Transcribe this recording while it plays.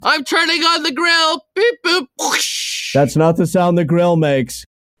I'm turning on the grill. Beep boop. Whoosh. That's not the sound the grill makes.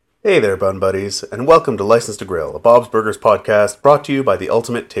 Hey there, Bun Buddies, and welcome to License to Grill, a Bob's Burgers podcast brought to you by the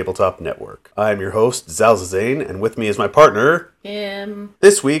Ultimate Tabletop Network. I'm your host, Zalza Zane, and with me is my partner,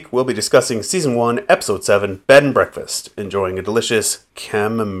 This week, we'll be discussing Season 1, Episode 7, Bed and Breakfast, enjoying a delicious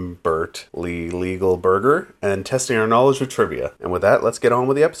Camembert legal burger, and testing our knowledge of trivia. And with that, let's get on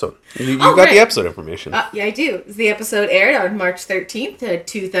with the episode. You got the episode information. Yeah, I do. The episode aired on March 13th,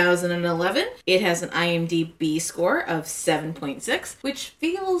 2011. It has an IMDb score of 7.6, which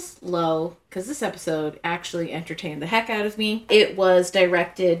feels low, because this episode actually entertained the heck out of me. It was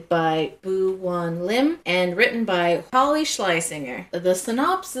directed by Boo Wan Lim and written by Holly Schlesinger. The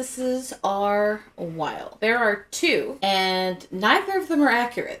synopsises are wild. There are two, and neither of them are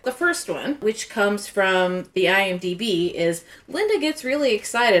accurate. The first one, which comes from the IMDb, is Linda gets really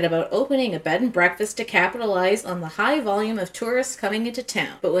excited about opening a bed and breakfast to capitalize on the high volume of tourists coming into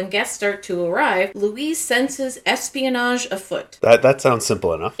town. But when guests start to arrive, Louise senses espionage afoot. That sounds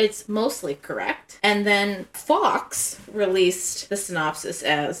simple enough. It's mostly correct. And then Fox released the synopsis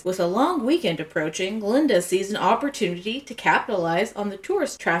as, with a long weekend approaching, Linda sees an opportunity to capitalize on the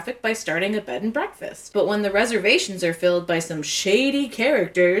tourist traffic by starting a bed and breakfast. But when the reservations are filled by some shady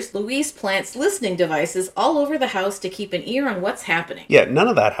characters, Louise plants listening devices all over the house to keep an ear on what's happening. Yeah, none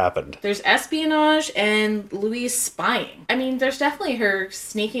of that happened. There's espionage and Louise spying. I mean, there's definitely her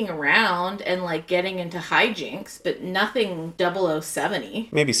sneaking around and like getting into hijinks, but nothing 007-y.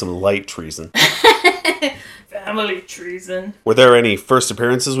 Maybe some light treason. Family treason. Were there any first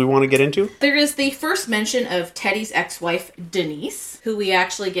appearances we want to get into? There is the first mention of Teddy's ex-wife, Denise, who we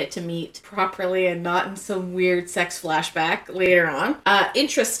actually get to meet properly and not in some weird sex flashback later on.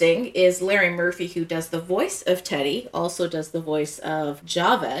 Interesting is Larry Murphy, who does the voice of Teddy, also does the voice of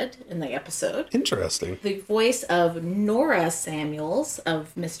Javed in the episode. Interesting. The voice of Nora Samuels,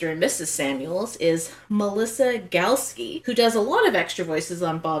 of Mr. and Mrs. Samuels, is Melissa Galsky, who does a lot of extra voices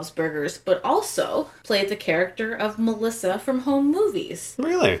on Bob's Burgers, but also played the character of Melissa from Home Movies.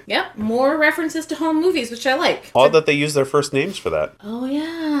 Really? Yep, more references to home movies, which I like. Odd that they use their first names for that. Oh,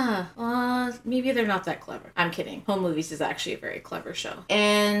 yeah. Maybe they're not that clever. I'm kidding. Home Movies is actually a very clever show.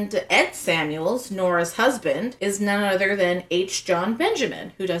 And Ed Samuels, Nora's husband, is none other than H. John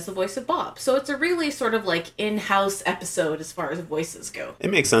Benjamin, who does the voice of Bob. So it's a really sort of like in-house episode as far as voices go. It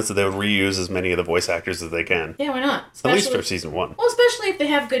makes sense that they would reuse as many of the voice actors as they can. Yeah, why not? At least for Season 1. Well, especially if they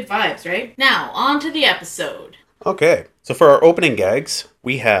have good vibes, right? Now, on to the episode. Okay, so for our opening gags,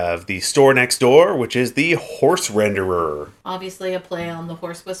 we have the store next door, which is the horse renderer. Obviously a play on the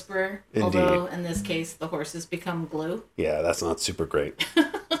horse whisperer. Indeed. Although, in this case, the horses become glue. Yeah, that's not super great.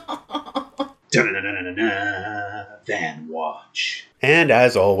 Van Watch. And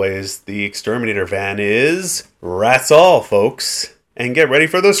as always, the exterminator van is rats all, folks. And get ready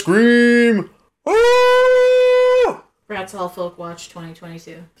for the scream! Ah! Rats All Folk Watch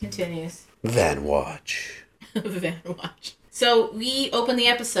 2022 continues. Van Watch. Van Watch. So we open the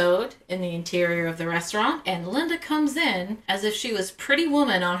episode in the interior of the restaurant, and Linda comes in as if she was Pretty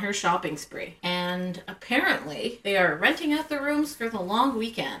Woman on her shopping spree. And apparently, they are renting out the rooms for the long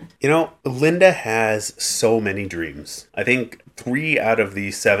weekend. You know, Linda has so many dreams. I think 3 out of the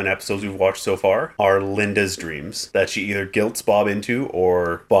 7 episodes we've watched so far are Linda's dreams that she either guilts Bob into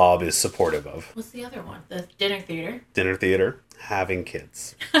or Bob is supportive of. What's the other one? The dinner theater. Dinner theater, having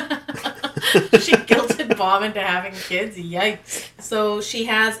kids. She guilted Bob into having kids. Yikes. So she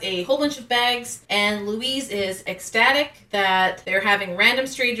has a whole bunch of bags, and Louise is ecstatic that they're having random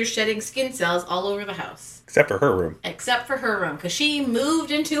strangers shedding skin cells all over the house. Except for her room. Except for her room, because she moved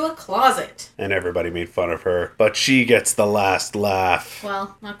into a closet. And everybody made fun of her, but she gets the last laugh.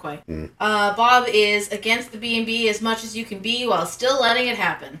 Well, not quite. Bob is against the B&B as much as you can be while still letting it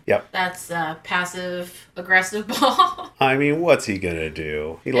happen. Yep. That's passive-aggressive Bob. I mean, what's he gonna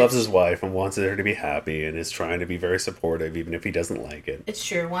do? He loves his wife and wants her to be happy and is trying to be very supportive even if he doesn't like it. It's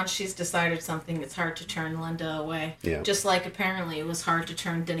true. Once she's decided something, it's hard to turn Linda away. Yeah. Just like apparently it was hard to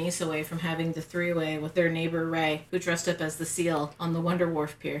turn Denise away from having the three-way with their neighbor Ray, who dressed up as the seal on the Wonder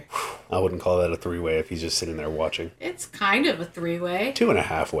Wharf Pier. I wouldn't call that a 3-way if he's just sitting there watching. It's kind of a 3-way.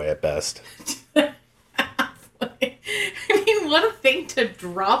 2.5-way at best. I mean, what a thing to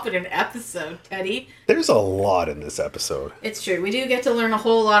drop in an episode, Teddy. There's a lot in this episode. It's true. We do get to learn a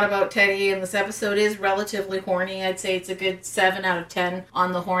whole lot about Teddy, and this episode is relatively horny. I'd say it's a good 7 out of 10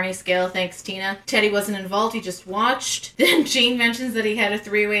 on the horny scale. Thanks, Tina. Teddy wasn't involved. He just watched. Then Jean mentions that he had a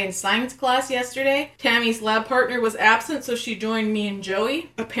 3-way in science class yesterday. Tammy's lab partner was absent, so she joined me and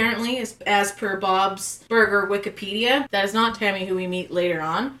Joey. Apparently, as per Bob's Burger Wikipedia, that is not Tammy who we meet later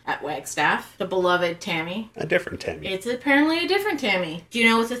on at Wagstaff. The beloved Tammy. A different Tammy. It's apparently a different Tammy. Do you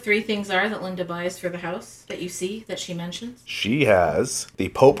know what the 3 things are that Linda buys for the house that you see, that she mentions? She has the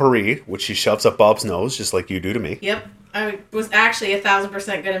potpourri, which she shoves up Bob's nose, just like you do to me. Yep. I was actually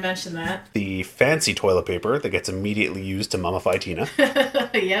 1,000% going to mention that. The fancy toilet paper that gets immediately used to mummify Tina.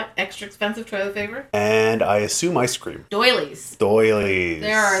 Yep, extra expensive toilet paper. And I assume ice cream. Doilies. Doilies.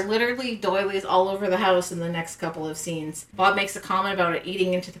 There are literally doilies all over the house in the next couple of scenes. Bob makes a comment about it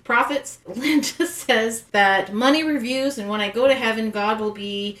eating into the profits. Linda says that money reviews, and when I go to heaven, God will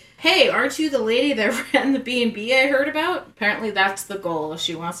be, hey, aren't you the lady that ran the B&B I heard about? Apparently that's the goal.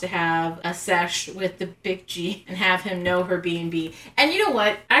 She wants to have a sesh with the big G and have him know her B&B. And you know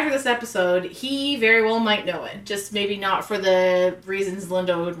what? After this episode, he very well might know it. Just maybe not for the reasons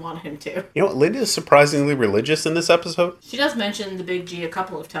Linda would want him to. You know what? Linda is surprisingly religious in this episode. She does mention the big G a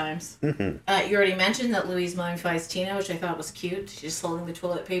couple of times. Mm-hmm. You already mentioned that Louise mummifies Tina, which I thought was cute. She's holding the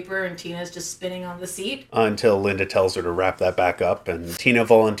toilet paper and Tina's just spinning on the seat. Until Linda tells her to wrap that back up, and Tina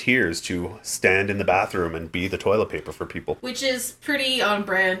volunteers to stand in the bathroom and be the toilet paper for people. Which is pretty on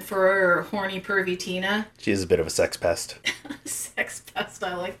brand for horny, pervy Tina. She is a bit of a sex pest. Sex pest,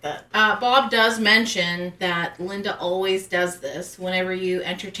 I like that. Bob does mention that Linda always does this. Whenever you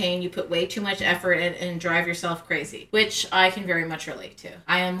entertain, you put way too much effort in and drive yourself crazy, which I can very much relate to.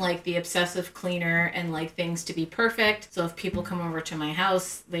 I am like the obsessive cleaner and like things to be perfect. So if people come over to my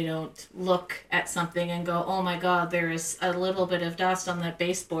house, they don't look at something and go, oh my God, there is a little bit of dust on that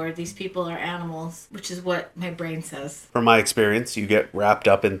baseboard. These people are animals, which is what my brain says. From my experience, you get wrapped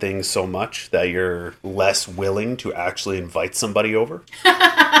up in things so much that you're less willing to actually invite somebody over.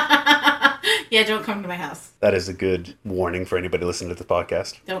 Yeah, don't come to my house. That is a good warning for anybody listening to the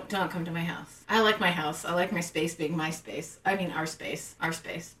podcast. Don't come to my house. I like my house. I like my space being my space. I mean our space. Our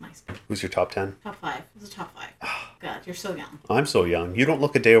space. My space. Who's your top 10? Top 5. It's a top 5. God, you're so young. I'm so young. You don't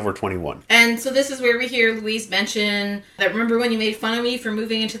look a day over 21. And so this is where we hear Louise mention that, remember when you made fun of me for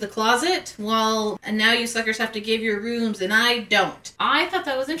moving into the closet? Well, and now you suckers have to give your rooms and I don't. I thought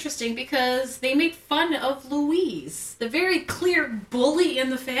that was interesting because they made fun of Louise, the very clear bully in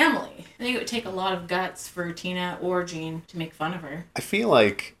the family. I think it would take a lot of guts for Tina or Jean to make fun of her. I feel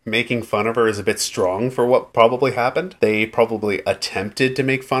like making fun of her is a bit strong for what probably happened. They probably attempted to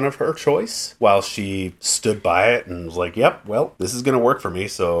make fun of her choice while she stood by it and was like, yep, well, this is going to work for me,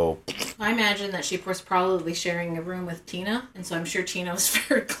 so... I imagine that she was probably sharing a room with Tina, and so I'm sure Tina was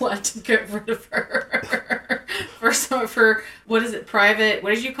very glad to get rid of her. For some of her, what is it, private,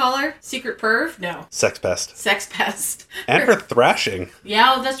 what did you call her? Secret perv? No. Sex pest. Sex pest. And her thrashing.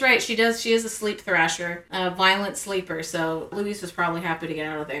 Yeah, oh, that's right. She is a sleep thrasher, a violent sleeper, so Louise was probably happy to get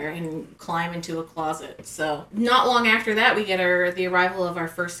out of there and climb into a closet. So not long after that, we get the arrival of our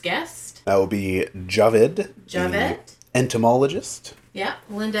first guest. That will be Javed. Javed. Entomologist. Yeah,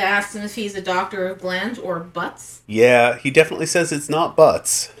 Linda asks him if he's a doctor of glands or butts. Yeah, he definitely says it's not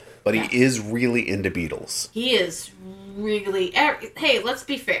butts, but he is really into beetles. He is really... Hey, let's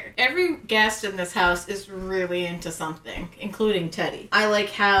be fair. Every guest in this house is really into something, including Teddy. I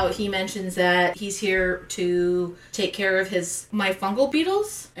like how he mentions that he's here to take care of his myfungal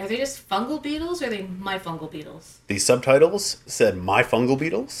beetles. Are they just fungal beetles or are they myfungal beetles? The subtitles said my fungal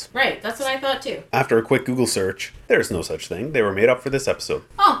beetles. Right, that's what I thought too. After a quick Google search, there's no such thing. They were made up for this episode.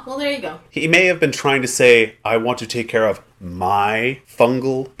 Oh, well there you go. He may have been trying to say, I want to take care of my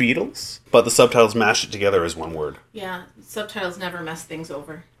fungal beetles, but the subtitles mashed it together as one word. Yeah, subtitles never mess things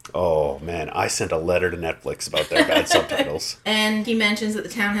over. Oh man, I sent a letter to Netflix about their bad subtitles. And he mentions that the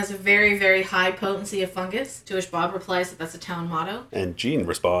town has a very, very high potency of fungus, to which Bob replies that that's a town motto. And Jean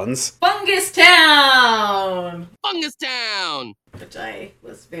responds, Fungus Town! Fungus Town! Which I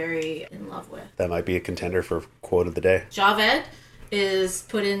was very in love with. That might be a contender for quote of the day. Javed is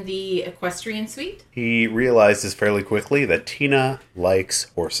put in the equestrian suite. He realizes fairly quickly that Tina likes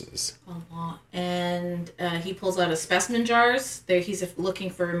horses. A lot. And he pulls out his specimen jars. There, he's looking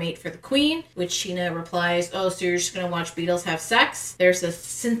for a mate for the queen, which Tina replies, oh, so you're just going to watch beetles have sex? There's a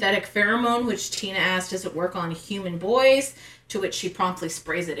synthetic pheromone, which Tina asks, does it work on human boys? To which she promptly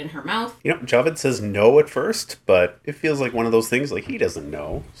sprays it in her mouth. You know, Javed says no at first, but it feels like one of those things like he doesn't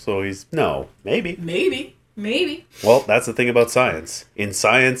know. So he's, no, maybe. Maybe. Well, that's the thing about science. In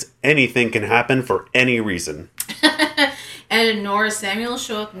science, anything can happen for any reason. Ed and Nora Samuel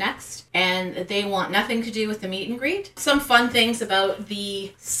show up next, and they want nothing to do with the meet and greet. Some fun things about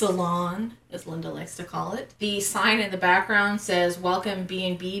the salon, as Linda likes to call it. The sign in the background says, welcome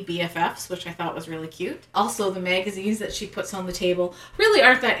B&B BFFs, which I thought was really cute. Also, the magazines that she puts on the table really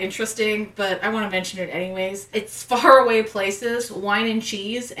aren't that interesting, but I want to mention it anyways. It's Faraway Places, Wine and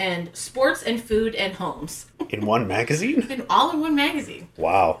Cheese, and Sports and Food and Homes. In one magazine? All in one magazine.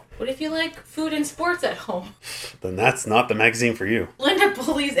 Wow. What if you like food and sports at home? Then that's not the magazine for you. Linda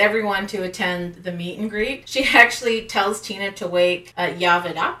bullies everyone to attend the meet and greet. She actually tells Tina to wake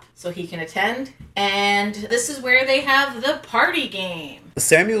Yavid up so he can attend. And this is where they have the party game. The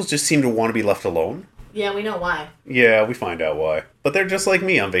Samuels just seem to want to be left alone. Yeah, we know why. Yeah, we find out why. But they're just like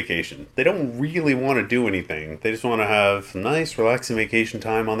me on vacation. They don't really want to do anything. They just want to have nice, relaxing vacation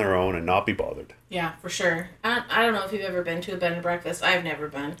time on their own and not be bothered. Yeah, for sure. I don't know if you've ever been to a bed and breakfast. I've never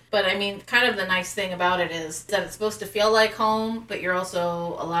been. But I mean, kind of the nice thing about it is that it's supposed to feel like home, but you're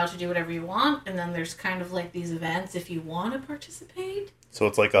also allowed to do whatever you want. And then there's kind of like these events if you want to participate. So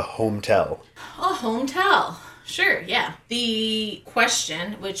it's like a hometel. A hometel. Sure, yeah. The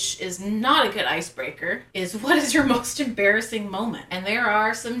question, which is not a good icebreaker, is what is your most embarrassing moment? And there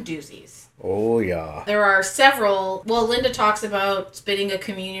are some doozies. Oh, yeah. There are several. Well, Linda talks about spitting a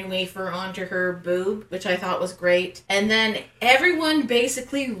communion wafer onto her boob, which I thought was great. And then everyone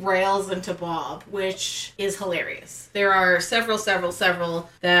basically rails into Bob, which is hilarious. There are several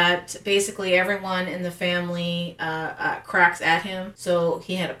that basically everyone in the family cracks at him. So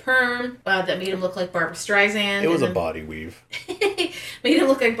he had a perm that made him look like Barbra Streisand. It was a body weave. Made him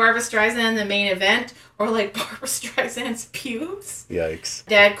look like Barbra Streisand, the main event, or like Barbra Streisand's pubes. Yikes.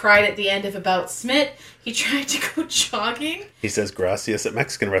 Dad cried at the end of About Smit. He tried to go jogging. He says gracias at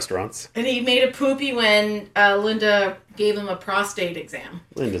Mexican restaurants. And he made a poopy when Linda gave him a prostate exam.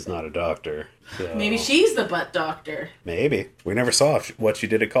 Linda's not a doctor. So. Maybe she's the butt doctor. Maybe. We never saw what she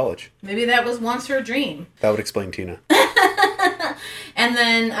did at college. Maybe that was once her dream. That would explain Tina. And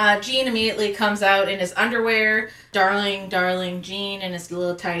then Gene immediately comes out in his underwear. Darling Gene in his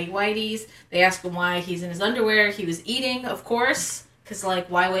little tidy whities. They ask him why he's in his underwear. He was eating, of course. Because, like,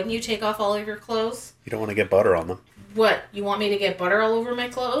 why wouldn't you take off all of your clothes? You don't want to get butter on them. What? You want me to get butter all over my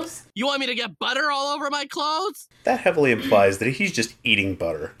clothes? You want me to get butter all over my clothes? That heavily implies that he's just eating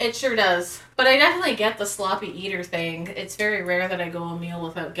butter. It sure does. But I definitely get the sloppy eater thing. It's very rare that I go a meal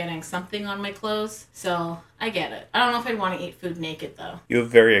without getting something on my clothes. So, I get it. I don't know if I'd want to eat food naked, though. You have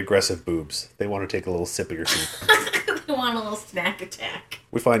very aggressive boobs. They want to take a little sip of your soup. They want a little snack attack.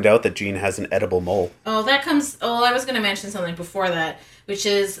 We find out that Gene has an edible mole. Oh, that comes... Oh, I was going to mention something before that, which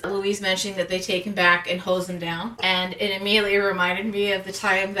is Louise mentioning that they take him back and hose him down. And it immediately reminded me of the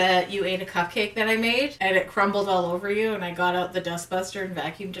time that you ate a cupcake that I made, and it crumbled all over you, and I got out the dustbuster and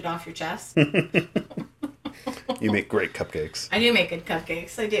vacuumed it off your chest. You make great cupcakes. I do make good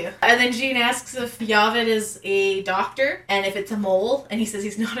cupcakes, I do. And then Gene asks if Yavid is a doctor, and if it's a mole, and he says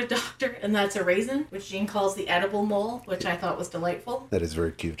he's not a doctor, and that's a raisin, which Gene calls the edible mole, which I thought was delightful. That is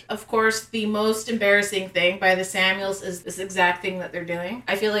very cute. Of course, the most embarrassing thing by the Samuels is this exact thing that they're doing.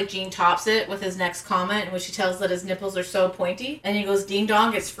 I feel like Gene tops it with his next comment, in which he tells that his nipples are so pointy, and he goes, "Ding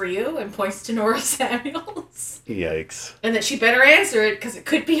dong, it's for you," and points to Nora Samuels. Yikes. And that she better answer it, because it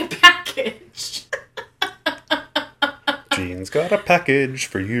could be a package. Gene's got a package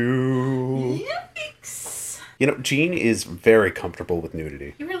for you. Yikes. You know, Gene is very comfortable with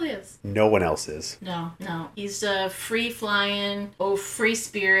nudity. He really is. No one else is. No. He's a free-flying, free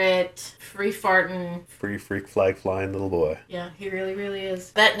spirit, free farting. Free freak flag flying little boy. Yeah, he really, really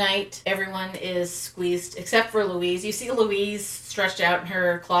is. That night, everyone is squeezed, except for Louise. You see Louise stretched out in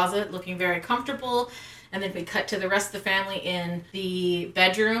her closet, looking very comfortable. And then we cut to the rest of the family in the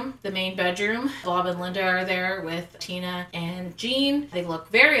bedroom, the main bedroom. Bob and Linda are there with Tina and Gene. They look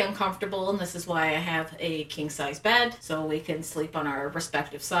very uncomfortable, and this is why I have a king-size bed, so we can sleep on our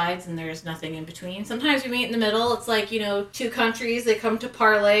respective sides, and there's nothing in between. Sometimes we meet in the middle. It's like, two countries, they come to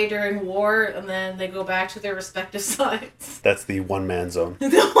parlay during war, and then they go back to their respective sides. That's the one-man zone.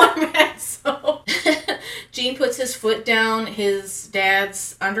 The one-man zone. Gene puts his foot down his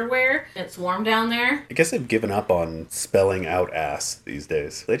dad's underwear. It's warm down there. I guess I've given up on spelling out ass these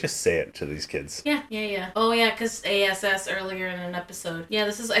days. They just say it to these kids. Yeah. Oh, yeah, because ASS earlier in an episode. Yeah,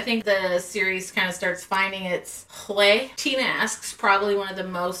 this is, I think the series kind of starts finding its way. Tina asks probably one of the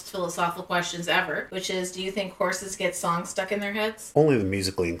most philosophical questions ever, which is, do you think horses get songs stuck in their heads? Only the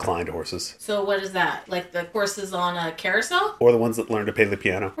musically inclined horses. So what is that? Like the horses on a carousel? Or the ones that learn to play the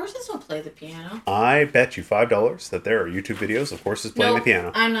piano. Horses don't play the piano. I bet you $5 that there are YouTube videos of horses playing the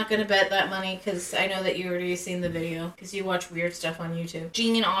piano. I'm not going to bet that money because I know that you already seen the video because you watch weird stuff on YouTube.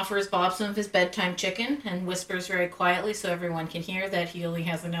 Gene offers Bob some of his bedtime chicken and whispers very quietly so everyone can hear that he only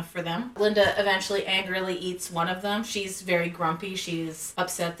has enough for them. Linda eventually angrily eats one of them. She's very grumpy. She's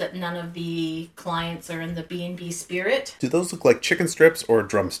upset that none of the clients are in the B&B spirit. Do those look like chicken strips or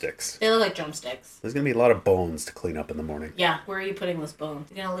drumsticks? They look like drumsticks. There's going to be a lot of bones to clean up in the morning. Yeah, where are you putting those bones?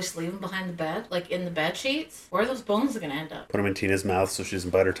 You're going to just leave them behind the bed? Like in the bed sheets? Where are those bones going to end up? Put them in Tina's mouth so she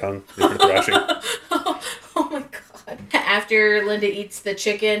doesn't bite her tongue. For thrashing. Oh After Linda eats the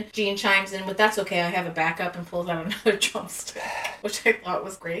chicken, Jean chimes in with, "That's okay, I have a backup," and pulls out another drumstick, which I thought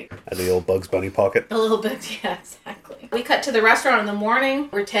was great. At the old Bugs Bunny pocket. A little bit, yeah, exactly. We cut to the restaurant in the morning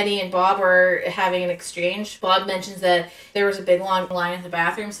where Teddy and Bob are having an exchange. Bob mentions that there was a big long line in the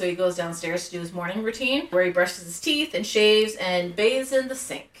bathroom, so he goes downstairs to do his morning routine where he brushes his teeth and shaves and bathes in the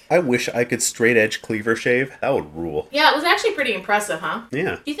sink. I wish I could straight edge cleaver shave. That would rule. Yeah, it was actually pretty impressive, huh?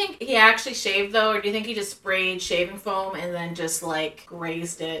 Yeah. Do you think he actually shaved, though, or do you think he just sprayed shaving foam and then just, like,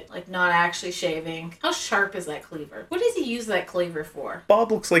 grazed it? Like, not actually shaving? How sharp is that cleaver? What does he use that cleaver for? Bob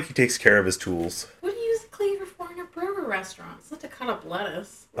looks like he takes care of his tools. What do you use a cleaver for in a burger restaurant? It's not to cut up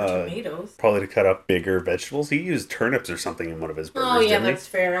lettuce or tomatoes. Probably to cut up bigger vegetables. He used turnips or something in one of his burgers, Oh, yeah, didn't he? that's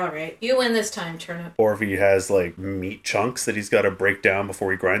fair. All right. You win this time, turnip. Or if he has, like, meat chunks that he's got to break down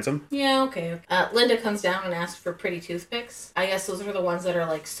before he grinds them. Yeah, okay. Linda comes down and asks for pretty toothpicks. I guess those are the ones that are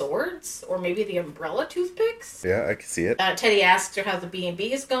like swords, or maybe the umbrella toothpicks. Yeah, I can see it. Teddy asks her how the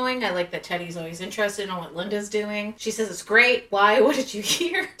B&B is going. I like that Teddy's always interested in what Linda's doing. She says it's great. Why? What did you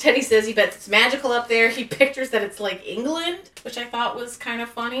hear? Teddy says he bets it's magical up there. He pictures that it's like England, which I thought was kind of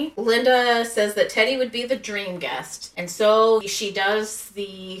funny. Linda says that Teddy would be the dream guest, and so she does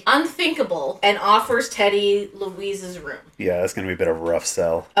the unthinkable and offers Teddy Louise's room. Yeah, that's going to be a bit of a rough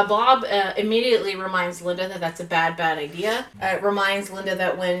sell. Bob immediately reminds Linda that that's a bad idea. It reminds Linda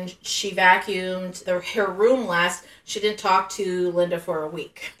that when she vacuumed her room last, she didn't talk to Linda for a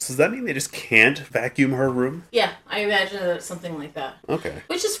week. So does that mean they just can't vacuum her room? Yeah, I imagine that it's something like that. Okay.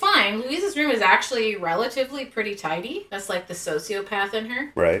 Which is fine. Louise's room is actually relatively pretty tidy. That's like the sociopath in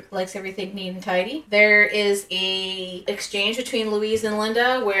her. Right. Likes everything neat and tidy. There is a exchange between Louise and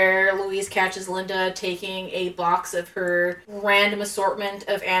Linda where Louise catches Linda taking a box of her random assortment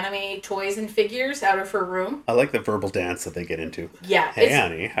of anime toys and figures out of her room. I like the verbal dance that they get into. Yeah. Hey,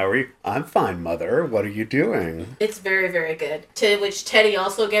 Annie, how are you? I'm fine, Mother. What are you doing? It's very, very good. To which Teddy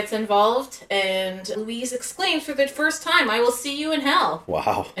also gets involved, and Louise exclaims for the first time, "I will see you in hell."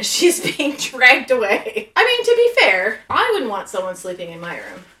 Wow. As she's being dragged away. I mean, to be fair, I wouldn't want someone sleeping in my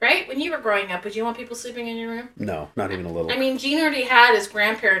room, right? When you were growing up, would you want people sleeping in your room? No, not even a little. I mean, Gene already had his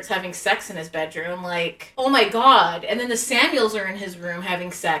grandparents having sex in his bedroom. Like, oh my god. And then the Samuels are in his room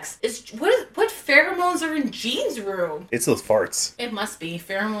having sex. What pheromones are in Gene's room? It's those farts. It must be.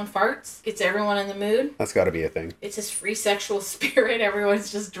 Pheromone farts. Gets everyone in the mood. That's got to be a thing. It's his free sexual spirit.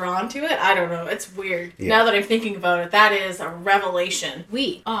 Everyone's just drawn to it. I don't know. It's weird. Yeah. Now that I'm thinking about it, that is a revelation.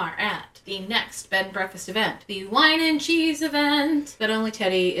 We are at the next bed and breakfast event. The wine and cheese event that only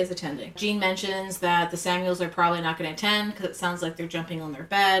Teddy is attending. Gene mentions that the Samuels are probably not going to attend because it sounds like they're jumping on their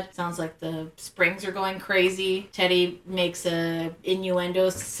bed. Sounds like the springs are going crazy. Teddy makes a innuendo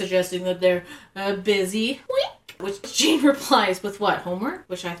suggesting that they're busy. Wink. Which Gene replies with what? Homework?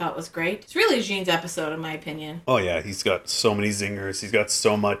 Which I thought was great. It's really Gene's episode in my opinion. Oh yeah, he's got so many zingers. He's got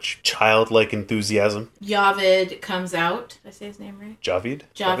so much childlike enthusiasm. Javid comes out. Did I say his name right? Javid?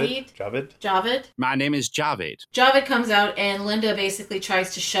 Javid? Javid? My name is Javed. Javid comes out and Linda basically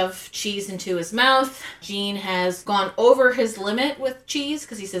tries to shove cheese into his mouth. Gene has gone over his limit with cheese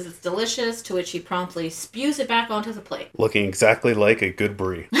because he says it's delicious, to which he promptly spews it back onto the plate. Looking exactly like a good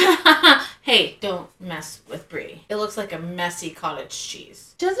brie. Hey, don't mess with brie. It looks like a messy cottage cheese.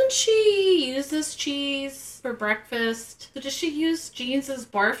 Doesn't she use this cheese for breakfast? So does she use Gene's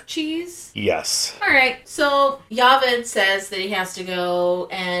barf cheese? Yes. Alright, so Javid says that he has to go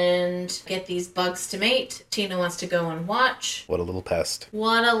and get these bugs to mate. Tina wants to go and watch. What a little pest.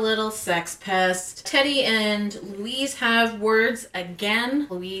 What a little sex pest. Teddy and Louise have words again.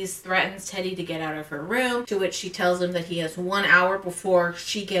 Louise threatens Teddy to get out of her room, to which she tells him that he has 1 hour before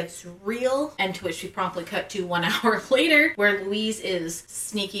she gets real, and to which we promptly cut to 1 hour later, where Louise is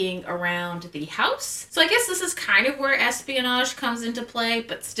sneaking around the house. So I guess this is kind of where espionage comes into play,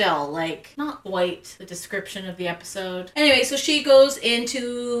 but still, like, not quite the description of the episode. Anyway, so she goes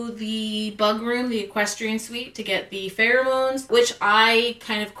into the bug room, the equestrian suite, to get the pheromones, which I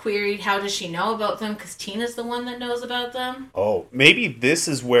kind of queried, how does she know about them? Because Tina's the one that knows about them. Oh, maybe this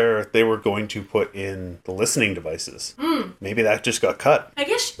is where they were going to put in the listening devices. Maybe that just got cut. I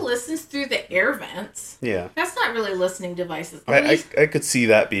guess she listens through the air vents. Yeah. That's not really listening devices. I could see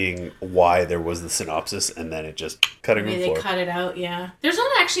that being why there was the synopsis and then it just cutting room Maybe they floor. cut it out, yeah. There's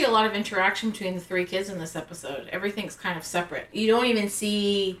not actually a lot of interaction between the three kids in this episode. Everything's kind of separate. You don't even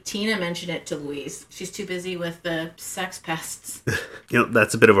see Tina mention it to Louise. She's too busy with the sex pests. You know,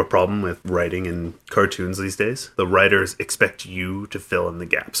 that's a bit of a problem with writing in cartoons these days. The writers expect you to fill in the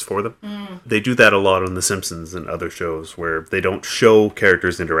gaps for them. They do that a lot on The Simpsons and other shows where they don't show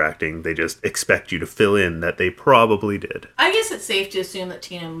characters interacting. They just expect you to fill in that they probably did. I guess it's safe to assume that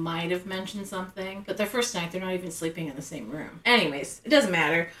Tina might have mentioned something, but their first night, they're not even sleeping in the same room. Anyways, it doesn't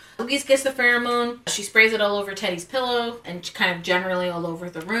matter. Louise gets the pheromone. She sprays it all over Teddy's pillow and kind of generally all over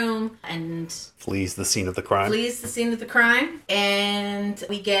the room and flees the scene of the crime. And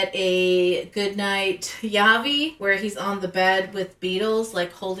we get a goodnight Yavi where he's on the bed with Beetles,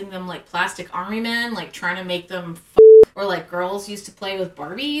 like holding them like plastic army men, like trying to make them or like girls used to play with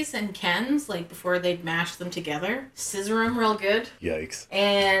Barbies and Kens, like before they'd mash them together. Scissor them real good. Yikes.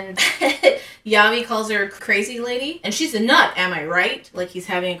 And Yavi calls her crazy lady. And she's a nut, am I right? Like he's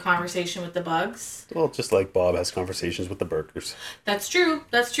having a conversation with the bugs. Well, just like Bob has conversations with the burgers. That's true.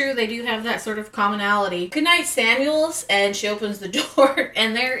 They do have that sort of commonality. Goodnight, Samuels. And she opens the door.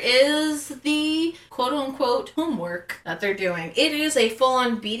 And there is the quote-unquote homework that they're doing. It is a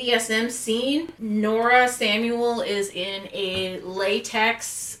full-on BDSM scene. Nora Samuel is in a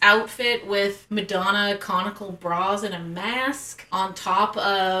latex outfit with Madonna conical bras and a mask on top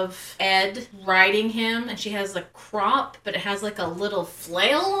of Ed riding him, and she has a crop, but it has like a little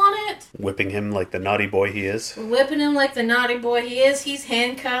flail on it. Whipping him like the naughty boy he is. He's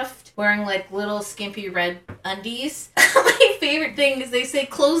handcuffed, wearing like little skimpy red undies. My favorite thing is they say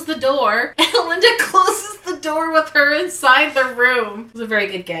close the door, and Linda closes the door with her inside the room. It was a very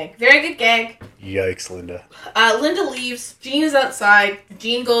good gag. Yikes, Linda. Linda leaves. Jean is outside.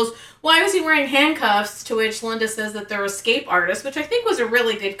 Jean goes, why was he wearing handcuffs? To which Linda says that they're escape artists, which I think was a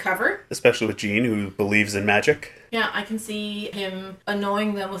really good cover. Especially with Jean, who believes in magic. Yeah, I can see him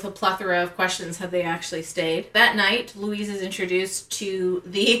annoying them with a plethora of questions had they actually stayed. That night, Louise is introduced to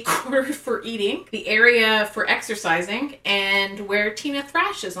the corner for eating, the area for exercising, and where Tina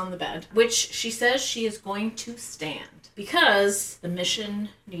thrashes on the bed, which she says she is going to stand because the mission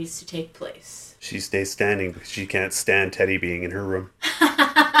needs to take place. She stays standing because she can't stand Teddy being in her room.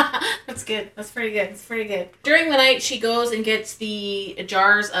 That's good. That's pretty good. During the night, she goes and gets the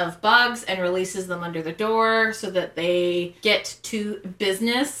jars of bugs and releases them under the door so that they get to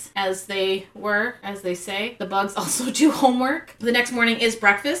business, as they say. The bugs also do homework. The next morning is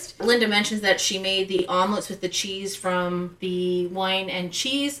breakfast. Linda mentions that she made the omelets with the cheese from the wine and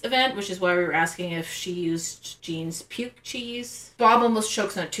cheese event, which is why we were asking if she used Jean's puke cheese. Bob almost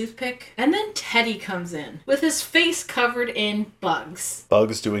chokes on a toothpick. And then Teddy comes in with his face covered in bugs.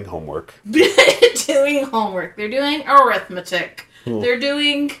 Bugs doing homework. Doing homework. They're doing arithmetic. They're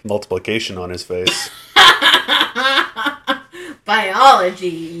doing multiplication on his face. Biology,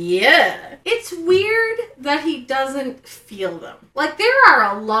 yeah. It's weird that he doesn't feel them. Like, there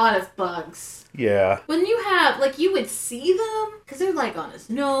are a lot of bugs. Yeah. When you have, like, you would see them, because they're, like, on his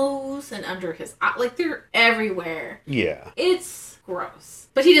nose and under his eye. Like, they're everywhere. Yeah. It's gross.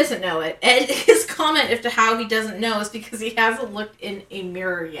 But he doesn't know it. And his comment as to how he doesn't know is because he hasn't looked in a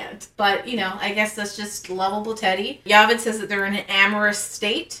mirror yet. But, you know, I guess that's just lovable Teddy. Yavid says that they're in an amorous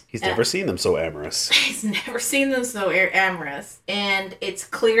state. He's never seen them so amorous. He's never seen them so amorous. And it's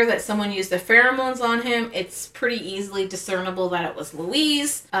clear that someone used the pheromones on him. It's pretty easily discernible that it was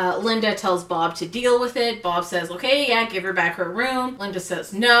Louise. Linda tells Bob to deal with it. Bob says, okay, yeah, give her back her room. Linda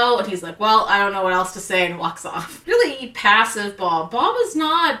says no. And he's like, well, I don't know what else to say, and walks off. Really passive Bob. Bob is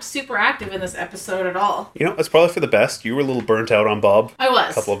not super active in this episode at all. You know, it's probably for the best. You were a little burnt out on Bob. I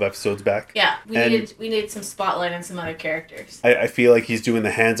was. A couple of episodes back. Yeah, we needed some spotlight on some other characters. I feel like he's doing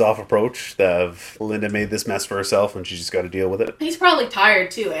the hands-off approach of Linda made this mess for herself and she just got to deal with it. He's probably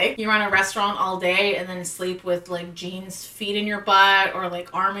tired too, eh? You run a restaurant all day and then sleep with like Jean's feet in your butt or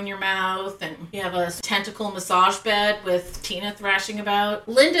like arm in your mouth, and you have a tentacle massage bed with Tina thrashing about.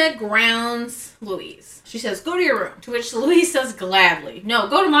 Linda grounds Louise. She says, go to your room. To which Louise says gladly, no,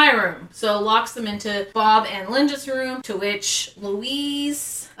 go to my room. So locks them into Bob and Linda's room, to which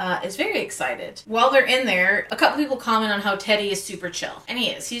Louise is very excited. While they're in there, a couple people comment on how Teddy is super chill. And he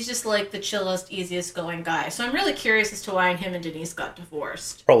is. He's just like the chillest, easiest going guy. So I'm really curious as to why him and Denise got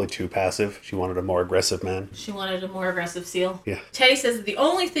divorced. Probably too passive. She wanted a more aggressive man. She wanted a more aggressive seal. Yeah. Teddy says that the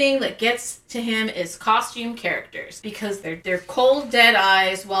only thing that gets to him is costume characters, because they're cold, dead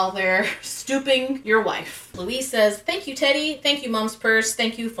eyes while they're stooping your wife. Louise says, thank you, Teddy. Thank you, Mom's purse.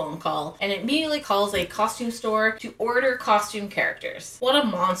 Thank you, phone call. And immediately calls a costume store to order costume characters. What a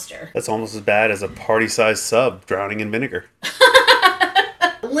monster. That's almost as bad as a party-sized sub drowning in vinegar.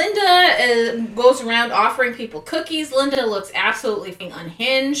 Linda Linda goes around offering people cookies. Linda looks absolutely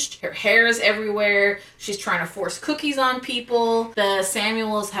unhinged. Her hair is everywhere. She's trying to force cookies on people. The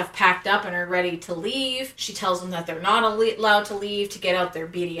Samuels have packed up and are ready to leave. She tells them that they're not allowed to leave to get out their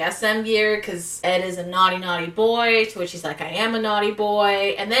BDSM gear because Ed is a naughty, naughty boy, to which he's like, I am a naughty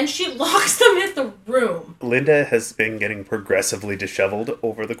boy. And then she locks them in the room. Linda has been getting progressively disheveled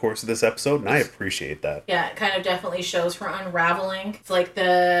over the course of this episode, and I appreciate that. Yeah, it kind of definitely shows her unraveling. It's like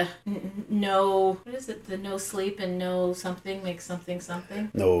the no sleep and no something makes something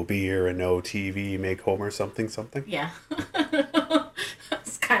something. No beer and no TV make Homer something something. Yeah.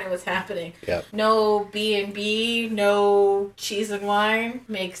 That's kind of what's happening. Yeah. No B&B, no cheese and wine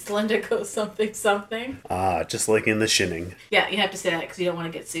makes Linda go something something. Ah, just like in The Shining. Yeah, you have to say that because you don't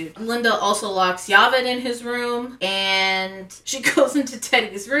want to get sued. Linda also locks Yavid in his room, and she goes into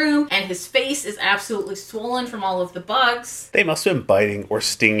Teddy's room, and his face is absolutely swollen from all of the bugs. They must have been biting or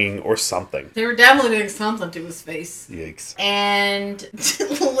stinging or something. They were definitely doing something to his face. Yikes. And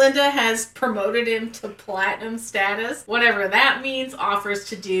Linda has promoted him to platinum status, whatever that means, offers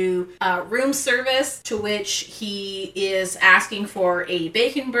to do room service, to which he is asking for a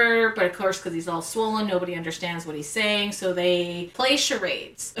bacon burger, but of course, because he's all swollen, nobody understands what he's saying, so they play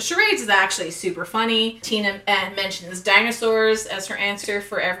charades. Charades is actually super funny. Tina mentions dinosaurs as her answer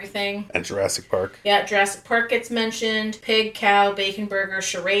for everything. And Jurassic Park. Yeah, Jurassic Park gets mentioned. Pig, cow, bacon burger,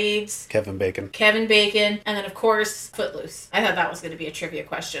 charades. Kevin Bacon. And then, of course, Footloose. I thought that was going to be a trivia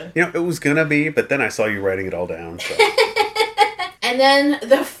question. You know, it was gonna be, but then I saw you writing it all down, so... And then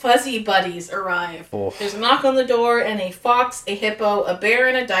the Fuzzy Buddies arrive. Oh. There's a knock on the door, and a fox, a hippo, a bear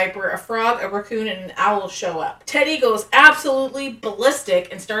in a diaper, a frog, a raccoon, and an owl show up. Teddy goes absolutely ballistic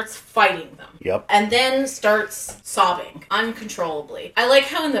and starts fighting them. Yep. And then starts sobbing uncontrollably. I like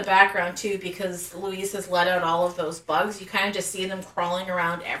how in the background, too, because Louise has let out all of those bugs, you kind of just see them crawling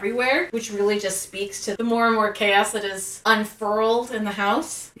around everywhere, which really just speaks to the more and more chaos that is unfurled in the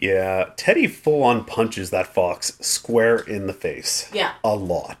house. Yeah, Teddy full-on punches that fox square in the face. Yeah. A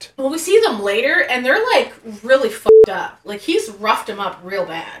lot. Well, we see them later, and they're, like, really fucked up. Like, he's roughed him up real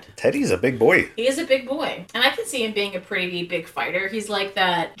bad. Teddy's a big boy. He is a big boy. And I can see him being a pretty big fighter. He's like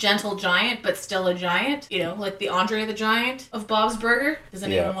that gentle giant, but still a giant. You know, like the Andre the Giant of Bob's Burger. Does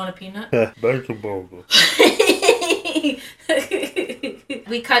anyone want a peanut? Back to Burger.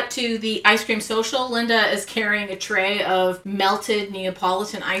 We cut to the ice cream social. Linda is carrying a tray of melted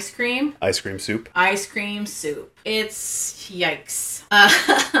Neapolitan ice cream. Ice cream soup. Ice cream soup. It's yikes.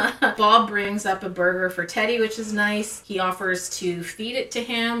 Bob brings up a burger for Teddy, which is nice. He offers to feed it to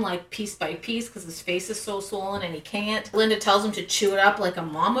him, like piece by piece, because his face is so swollen and he can't. Linda tells him to chew it up like a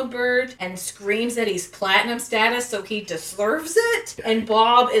mama bird and screams that he's platinum status, so he deserves it. And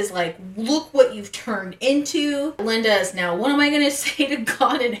Bob is like, look what you've turned into. Linda is now, what am I going to say to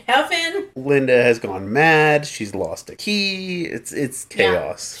God in heaven? Linda has gone mad. She's lost a key. It's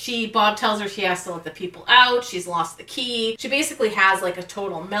chaos. Yeah. Bob tells her she has to let the people out. She's lost the key. She basically has like a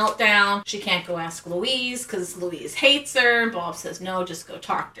total meltdown. She can't go ask Louise because Louise hates her. And Bob says, no, just go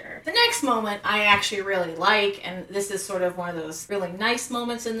talk to her. The next moment I actually really like, and this is sort of one of those really nice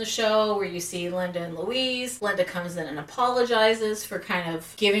moments in the show where you see Linda and Louise. Linda comes in and apologizes for kind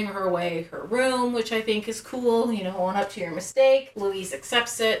of giving her away her room, which I think is cool. You know, own up to your mistake. Louise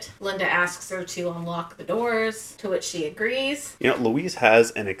accepts it. Linda asks her to unlock the doors, to which she agrees. You know, Louise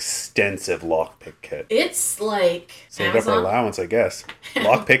has an extensive lockpick kit. It's like saved up her allowance, I guess.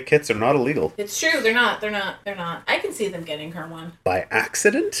 Lockpick kits are not illegal. It's true. They're not. I can see them getting her one. By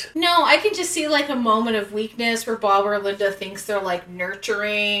accident? No, I can just see like a moment of weakness where Bob or Linda thinks they're like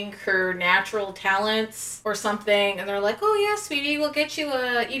nurturing her natural talents or something. And they're like, oh yeah, sweetie, we'll get you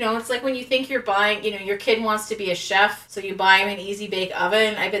a, you know, it's like when you think you're buying, you know, your kid wants to be a chef. So you buy him an easy bake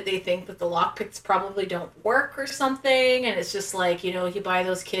oven. I bet they think that the lockpicks probably don't work or something. And it's just like, you know, you buy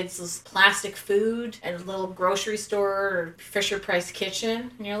those kids this plastic food at a little grocery store or Fisher Price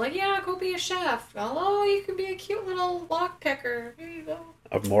kitchen. And you're like, yeah, go be a chef. Oh, you can be a cute little lockpicker. Here you go.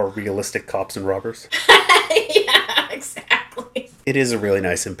 Of more realistic cops and robbers? Yeah, exactly. It is a really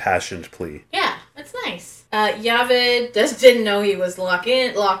nice impassioned plea. Yeah, it's nice. Yavid didn't know he was locked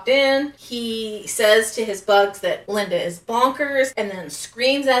in. He says to his bugs that Linda is bonkers and then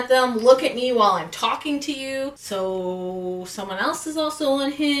screams at them, look at me while I'm talking to you. So someone else is also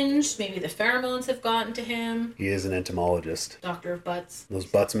unhinged. Maybe the pheromones have gotten to him. He is an entomologist. Doctor of butts. Those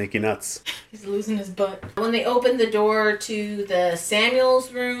butts make you nuts. He's losing his butt. When they open the door to the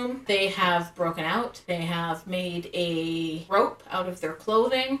Samuels room, they have broken out. They have made a rope out of their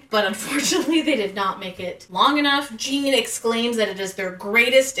clothing, but unfortunately they did not make it it long enough. Jean exclaims that it is their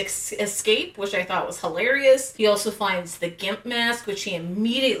greatest escape, which I thought was hilarious. He also finds the GIMP mask, which he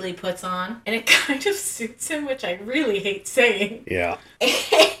immediately puts on, and it kind of suits him, which I really hate saying. Yeah.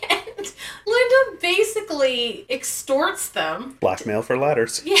 And Linda basically extorts them. Blackmail for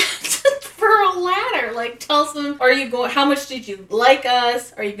ladders. Yeah, for a ladder. Like, tells them, how much did you like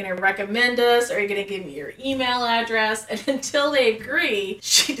us? Are you going to recommend us? Are you going to give me your email address? And until they agree,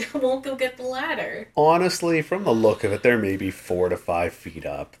 she won't go get the ladder. Honestly, from the look of it, they're maybe 4 to 5 feet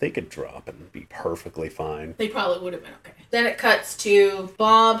up. They could drop and be perfectly fine. They probably would have been okay. Then it cuts to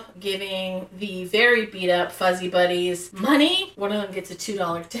Bob giving the very beat up Fuzzy Buddies money. One of them gets a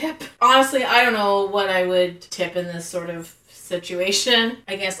 $2 tip. Honestly, I don't know what I would tip in this sort of situation.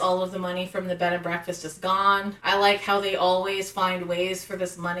 I guess all of the money from the bed and breakfast is gone. I like how they always find ways for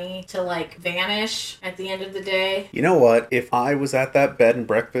this money to like vanish at the end of the day. You know what? If I was at that bed and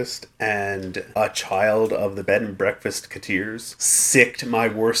breakfast and a child of the bed and breakfast Kateers sicked my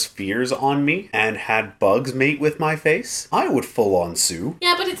worst fears on me and had bugs mate with my face, I would full on sue.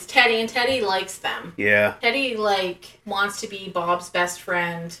 Yeah, but it's Teddy and Teddy likes them. Yeah. Teddy wants to be Bob's best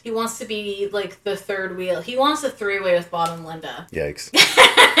friend. He wants to be like the third wheel. He wants a three-way with Bob and Linda. Yikes.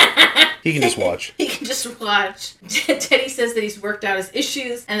 He can just watch. He can just watch. Teddy says that he's worked out his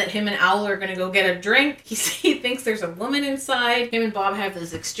issues and that him and Owl are going to go get a drink. He thinks there's a woman inside. Him and Bob have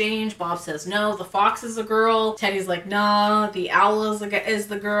this exchange. Bob says, no, the fox is a girl. Teddy's like, nah, the owl is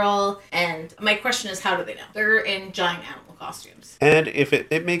the girl. And my question is, how do they know? They're in giant animal costumes. And if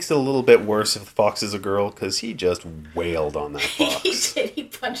it makes it a little bit worse if the fox is a girl, because he just wailed on that fox. He did. He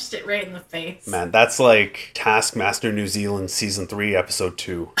punched it right in the face. Man, that's like Taskmaster New Zealand Season 3, Episode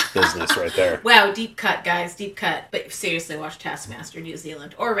 2 business right there. Wow, deep cut, guys. Deep cut. But seriously, watch Taskmaster New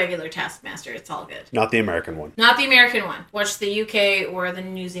Zealand or regular Taskmaster. It's all good. Not the American one. Not the American one. Watch the UK or the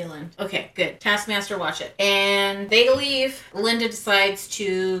New Zealand. Okay, good. Taskmaster, watch it. And they leave. Linda decides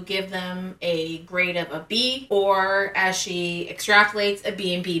to give them a grade of a B, or as she extrapolates, a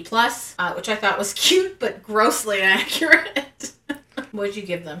B&B plus, which I thought was cute but grossly inaccurate. What'd you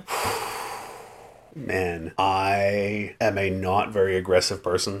give them? Man, I am a not very aggressive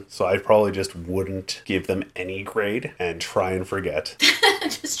person, so I probably just wouldn't give them any grade and try and forget.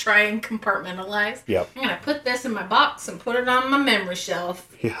 Just try and compartmentalize. Yep. I'm gonna put this in my box and put it on my memory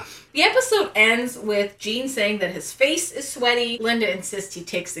shelf. Yeah. The episode ends with Gene saying that his face is sweaty. Linda insists he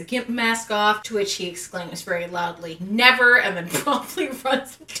takes the GIMP mask off, to which he exclaims very loudly, never, and then promptly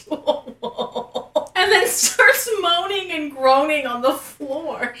runs into a wall. And then starts moaning and groaning on the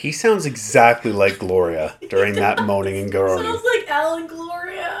floor. He sounds exactly like Gloria during that moaning and groaning. Sounds like Alan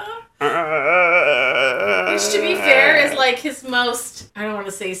Gloria. Which, to be fair, is like his most, I don't want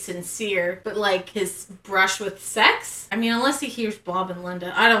to say sincere, but like his brush with sex. I mean, unless he hears Bob and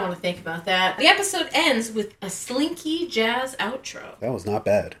Linda, I don't want to think about that. The episode ends with a slinky jazz outro. That was not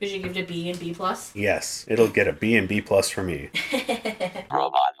bad. Did you give it a B and B plus? Yes, it'll get a B and B plus for me.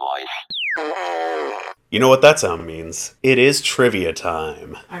 Robot voice. You know what that sound means? It is trivia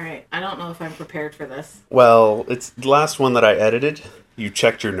time. Alright, I don't know if I'm prepared for this. Well, it's the last one that I edited. You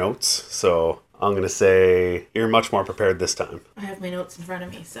checked your notes, so I'm going to say you're much more prepared this time. I have my notes in front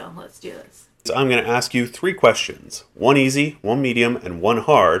of me, so let's do this. So I'm going to ask you 3 questions. 1 easy, 1 medium, and 1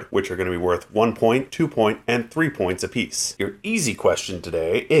 hard, which are going to be worth 1 point, 2 point, and 3 points apiece. Your easy question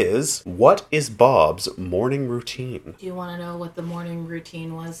today is, what is Bob's morning routine? Do you want to know what the morning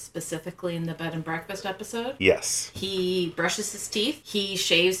routine was specifically in the bed and breakfast episode? Yes. He brushes his teeth, he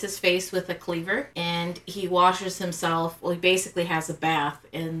shaves his face with a cleaver, and he washes himself. Well, he basically has a bath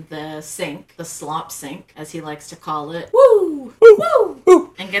in the sink, the slop sink, as he likes to call it. Woo! Woo! Woo!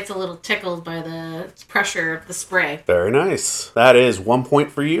 Woo! And gets a little tickled by the pressure of the spray. Very nice. That is 1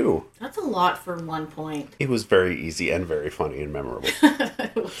 point for you. That's a lot for 1 point. It was very easy and very funny and memorable.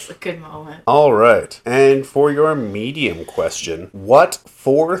 It was a good moment. All right. And for your medium question, what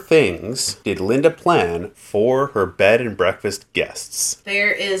 4 things did Linda plan for her bed and breakfast guests?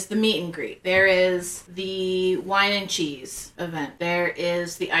 There is the meet and greet. There is the wine and cheese event. There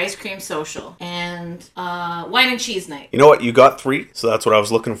is the ice cream social. And wine and cheese night. You know what? You got 3, so that's what I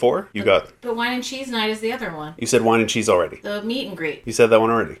was looking for. But wine and cheese night is the other one. You said wine and cheese already. The meet and greet. You said that one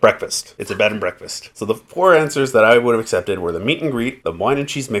already. Breakfast. It's a bed and breakfast. So the 4 answers that I would have accepted were the meet and greet, the wine and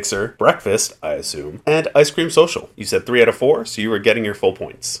cheese mixer, breakfast, I assume, and ice cream social. You said 3 out of 4, so you were getting your full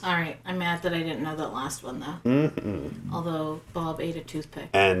points. All right. I'm mad that I didn't know that last one, though. Mm-hmm. Although Bob ate a toothpick.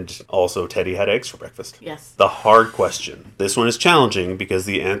 And also Teddy had eggs for breakfast. Yes. The hard question. This one is challenging because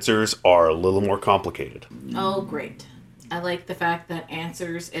the answers are a little more complicated. Oh, great. I like the fact that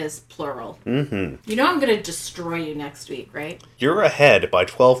answers is plural. Mm-hmm. You know I'm going to destroy you next week, right? You're ahead by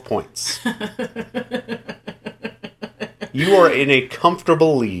 12 points. You are in a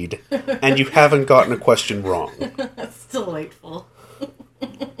comfortable lead, and you haven't gotten a question wrong. That's delightful.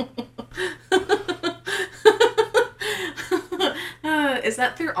 Is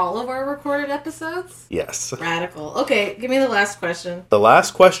that through all of our recorded episodes? Yes. Radical. Okay, give me the last question. The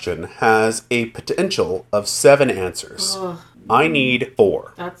last question has a potential of 7 answers. Ugh, I need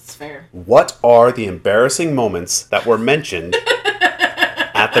 4. that's fair. What are the embarrassing moments that were mentioned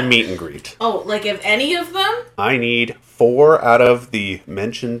at the meet and greet? Oh, like if any of them? I need 4 out of the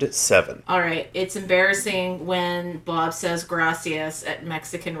mentioned 7. All right, it's embarrassing when Bob says gracias at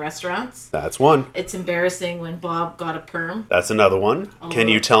Mexican restaurants. That's one. It's embarrassing when Bob got a perm. That's another one. Can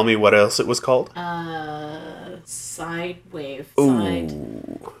you tell me what else it was called? Side wave.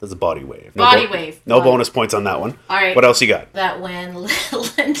 Ooh, that's a body wave. Body wave. No Body. bonus points on that one. All right. What else you got? That when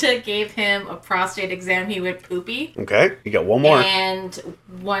Linda gave him a prostate exam, he went poopy. Okay, you got one more. And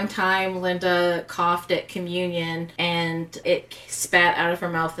one time Linda coughed at communion and it spat out of her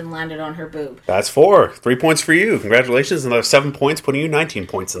mouth and landed on her boob. That's 4. 3 points for you. Congratulations. Another 7 points, putting you 19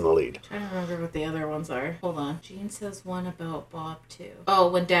 points in the lead. I'm trying to remember what the other ones are. Hold on. Jean says one about Bob too. Oh,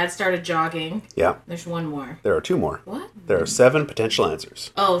 when Dad started jogging. Yeah, There's one more. there are 2 more. What? There are 7 potential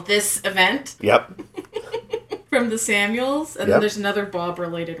answers. Oh, this event Yep. from the Samuels, and Yep. then there's another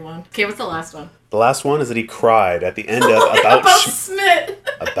Bob-related one. Okay, what's the last one? The last one is that he cried at the end of About Schmidt.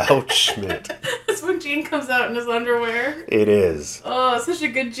 about Schmidt. That's when Gene comes out in his underwear. It is. Oh, such a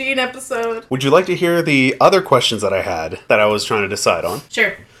good Gene episode. Would you like to hear the other questions that I had that I was trying to decide on?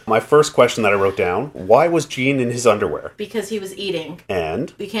 Sure. My first question that I wrote down, why was Gene in his underwear? Because he was eating.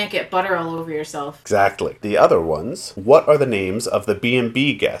 And You can't get butter all over yourself. exactly. The other ones, what are the names of the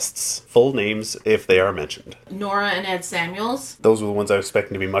B&B guests? Full names if they are mentioned. Nora and Ed Samuels. Those were the ones I was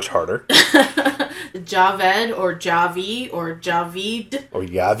expecting to be much harder. Javed or Javi or Javid Or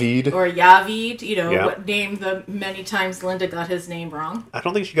Yavid. or Yavid. You know, Yeah. what name the many times Linda got his name wrong. I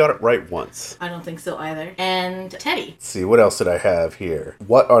don't think she got it right once. I don't think so either. And Teddy. Let's see, what else did I have here?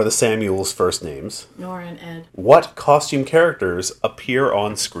 What are the Samuels' first names? Nora and Ed. What costume characters appear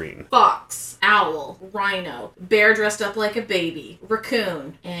on screen? Fox, owl, rhino, bear dressed up like a baby,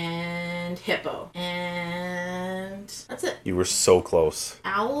 raccoon, and hippo. And that's it. You were so close.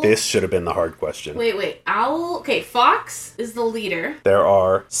 Owl? This should have been the hard question. Wait. Owl? Okay, Fox is the leader. There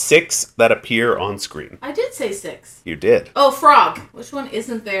are 6 that appear on screen. I did say 6. You did. Oh, frog. Which one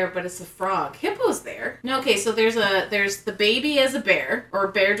isn't there, but it's a frog? Hippo's there. No, okay, so there's the baby as a bear, or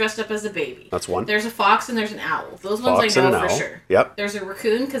a bear dressed up as a baby. That's one. There's a fox and there's an owl. Those Fox ones I and know an for owl. sure. Yep. There's a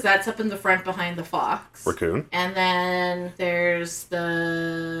raccoon, because that's up in the front behind the fox. Raccoon. And then there's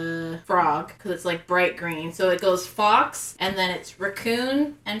the frog, because it's like bright green. So it goes fox, and then it's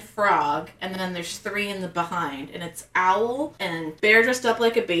raccoon and frog, and then there's 3 in the behind. And it's owl and bear dressed up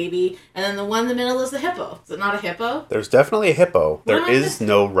like a baby, and then the one in the middle is the hippo. Is it not a hippo? There's definitely a hippo. There What? is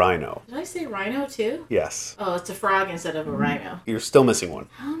no rhino. Did I say rhino too? Yes. Oh, it's a frog instead of a rhino. You're still missing one.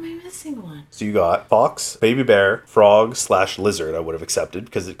 How am I missing one? So you got fox, baby bear, frog / lizard I would have accepted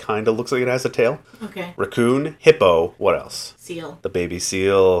because it kind of looks like it has a tail. Okay. Raccoon, hippo, what else? Seal. The baby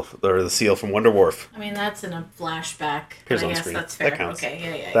seal, or the seal from Wonder Wharf. I mean, that's in a flashback. Here's I on guess screen. that's fair. That counts.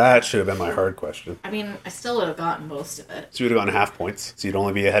 Okay, yeah. That should have been my hard question. I mean, I still would have gotten most of it. So you would have gotten half points. So you'd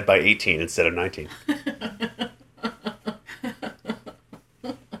only be ahead by 18 instead of 19.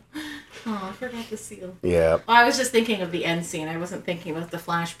 Oh, I forgot the seal. Yeah. Well, I was just thinking of the end scene. I wasn't thinking about the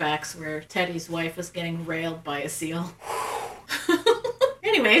flashbacks where Teddy's wife was getting railed by a seal.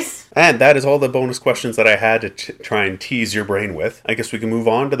 Anyways. And that is all the bonus questions that I had to try and tease your brain with. I guess we can move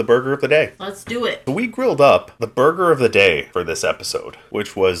on to the burger of the day. Let's do it. So we grilled up the burger of the day for this episode,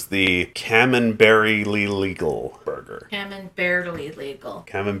 which was the Camembert Legal burger. Camembert Legal.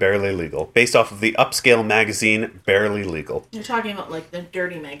 Camembert Legal, based off of the upscale magazine Barely Legal. You're talking about like the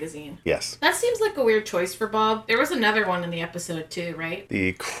Dirty magazine. Yes. That seems like a weird choice for Bob. There was another one in the episode too, right?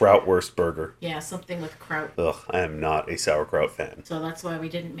 The Krautwurst burger. Yeah, something with kraut. Ugh, I am not a sauerkraut fan. So that's why we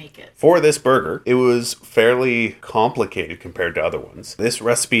didn't make it. For this burger, it was fairly complicated compared to other ones. This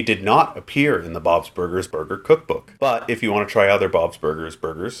recipe did not appear in the Bob's Burgers Burger Cookbook. But if you want to try other Bob's Burgers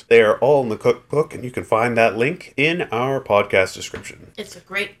burgers, they are all in the cookbook, and you can find that link in our podcast description. It's a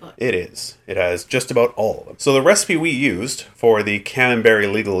great book. It is. It has just about all of them. So the recipe we used for the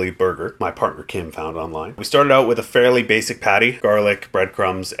Camembert Legally burger, my partner Kim found online. We started out with a fairly basic patty, garlic,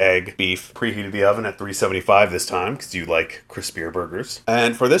 breadcrumbs, egg, beef. Preheated the oven at 375 this time because you like crispier burgers.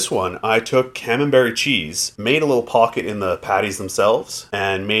 And for this this one, I took camembert cheese, made a little pocket in the patties themselves,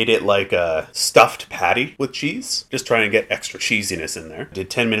 and made it like a stuffed patty with cheese. Just trying to get extra cheesiness in there. Did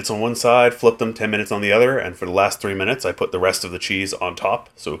 10 minutes on one side, flipped them 10 minutes on the other, and for the last 3 minutes, I put the rest of the cheese on top,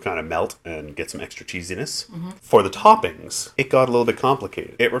 so it kind of melt and get some extra cheesiness. For the toppings, it got a little bit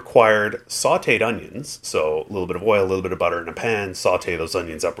complicated. It required sauteed onions, so a little bit of oil, a little bit of butter in a pan, saute those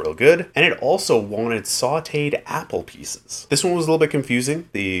onions up real good, and it also wanted sauteed apple pieces. This one was a little bit confusing.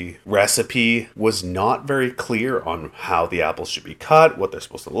 The recipe was not very clear on how the apples should be cut, what they're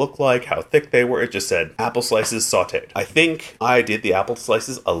supposed to look like, how thick they were. It just said apple slices sauteed. I think I did the apple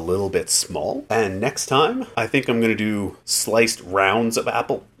slices a little bit small, and next time I think I'm going to do sliced rounds of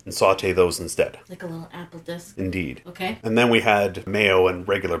apple and saute those instead. Like a little apple disc. Indeed. Okay. And then we had mayo and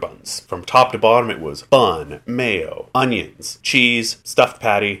regular buns. From top to bottom, it was bun, mayo, onions, cheese, stuffed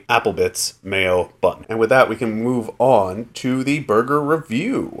patty, apple bits, mayo, bun. And with that, we can move on to the burger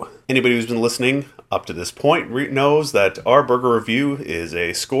review. Anybody who's been listening up to this point knows that our burger review is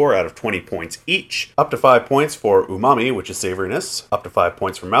a score out of 20 points each. Up to 5 points for umami, which is savoriness. Up to 5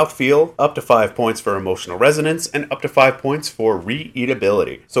 points for mouthfeel. Up to 5 points for emotional resonance. And up to 5 points for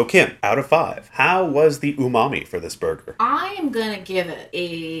reeatability. So Kim, out of 5, how was the umami for this burger? I am going to give it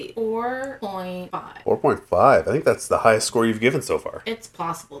a 4.5. 4.5. I think that's the highest score you've given so far. It's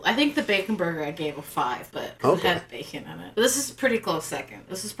possible. I think the bacon burger I gave a 5, but it had bacon in it. But this is a pretty close second.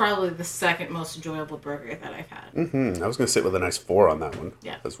 This is probably the second most enjoyable burger that I've had. I was going to sit with a nice 4 on that one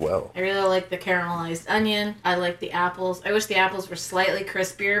as well. I really like the caramelized onion. I like the apples. I wish the apples were slightly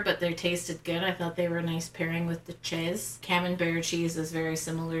crispier, but they tasted good. I thought they were a nice pairing with the cheese. Camembert cheese is very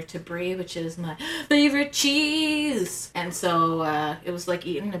similar to brie, which is my favorite cheese. And so it was like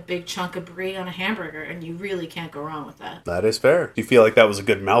eating a big chunk of brie on a hamburger, and you really can't go wrong with that. That is fair. Do you feel like that was a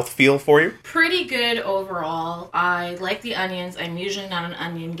good mouthfeel for you? Pretty good overall. I like the onions. I'm usually not an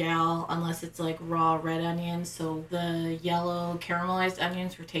onion gal unless it's like raw red onions. So the yellow caramelized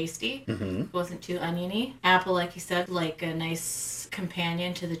onions were tasty. It wasn't too oniony. Apple, like you said, like a nice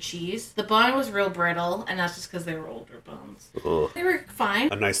companion to the cheese. The bun was real brittle, and that's just because they were older buns. Ugh. They were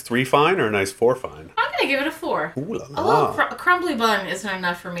fine. A nice 3 fine or a nice 4 fine? I'm gonna give it a 4. Ooh la A la. little crumbly bun isn't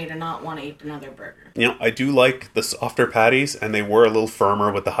enough for me to not want to eat another burger. You know, I do like the softer patties, and they were a little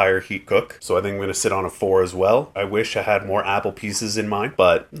firmer with the higher heat cook, so I think I'm going to sit on a 4 as well. I wish I had more apple pieces in mine,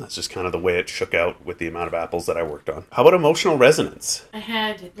 but that's just kind of the way it shook out with the amount of apples that I worked on. How about emotional resonance? I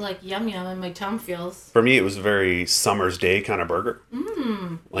had like yum yum in my tum feels. For me, it was a very summer's day kind of burger.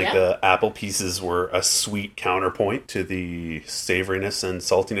 Yep. The apple pieces were a sweet counterpoint to the savoriness and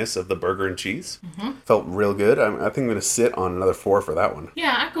saltiness of the burger and cheese. Felt real good. I think I'm going to sit on another 4 for that one.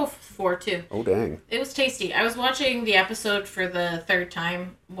 Yeah, I'd go for 4 too. Oh, dang. It was tasty. I was watching the episode for the 3rd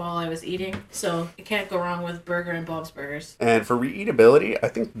time while I was eating, so you can't go wrong with Burger and Bob's Burgers. And for reeatability, I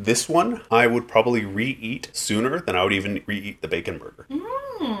think this one I would probably re-eat sooner than I would even re-eat the bacon burger.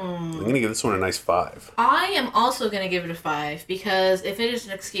 I'm going to give this one a nice 5. I am also going to give it a 5 because if it is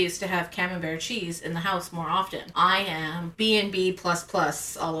an excuse to have camembert cheese in the house more often, I am B&B++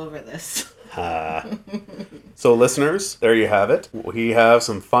 all over this. So listeners, there you have it. We have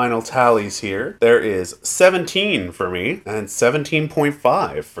some final tallies here. There is 17 for me and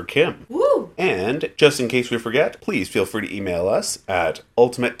 17.5 for Kim. Woo! And just in case we forget, please feel free to email us at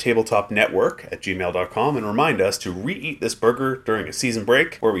ultimatetabletopnetwork@gmail.com and remind us to re-eat this burger during a season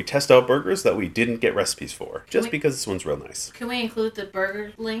break where we test out burgers that we didn't get recipes for, just because this one's real nice. Can we include the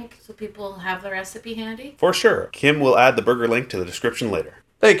burger link so people have the recipe handy? For sure. Kim will add the burger link to the description later.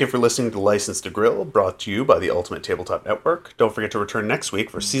 Thank you for listening to License to Grill, brought to you by the Ultimate Tabletop Network. Don't forget to return next week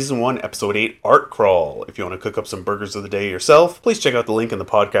for Season 1, Episode 8, Art Crawl. If you want to cook up some burgers of the day yourself, please check out the link in the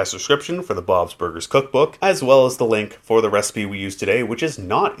podcast description for the Bob's Burgers cookbook, as well as the link for the recipe we use today, which is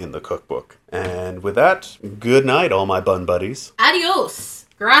not in the cookbook. And with that, good night, all my bun buddies. Adios!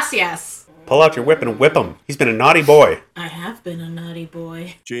 Gracias! Pull out your whip and whip him. He's been a naughty boy. I have been a naughty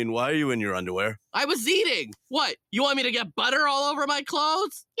boy. Gene, why are you in your underwear? I was eating. What? You want me to get butter all over my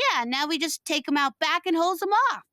clothes? Yeah, now we just take them out back and hose them off.